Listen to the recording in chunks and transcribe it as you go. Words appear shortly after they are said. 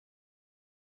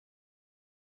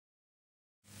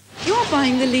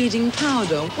buying the leading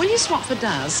powder. Will you swap for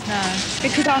Daz? No,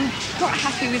 because I'm quite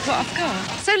happy with what I've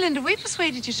got. So, Linda, we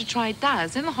persuaded you to try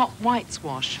Daz in the hot whites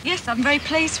wash. Yes, I'm very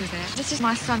pleased with it. This is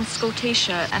my son's school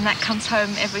T-shirt, and that comes home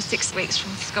every 6 weeks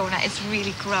from school. Now, it's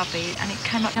really grubby, and it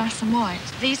came up nice and white.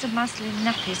 These are muslin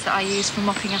nappies that I use for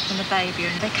mopping up on the baby,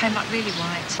 and they came up really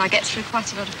white. I get through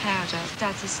quite a lot of powder.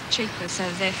 Daz is cheaper, so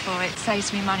therefore it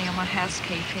saves me money on my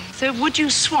housekeeping. So would you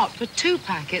swap for 2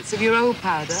 packets of your old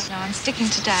powder? No, I'm sticking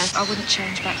to Daz. I wouldn't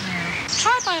change back now.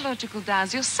 Try biological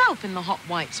Daz yourself in the hot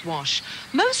whites wash.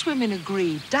 Most women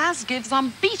agree Daz gives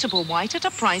unbeatable white at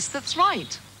a price that's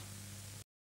right.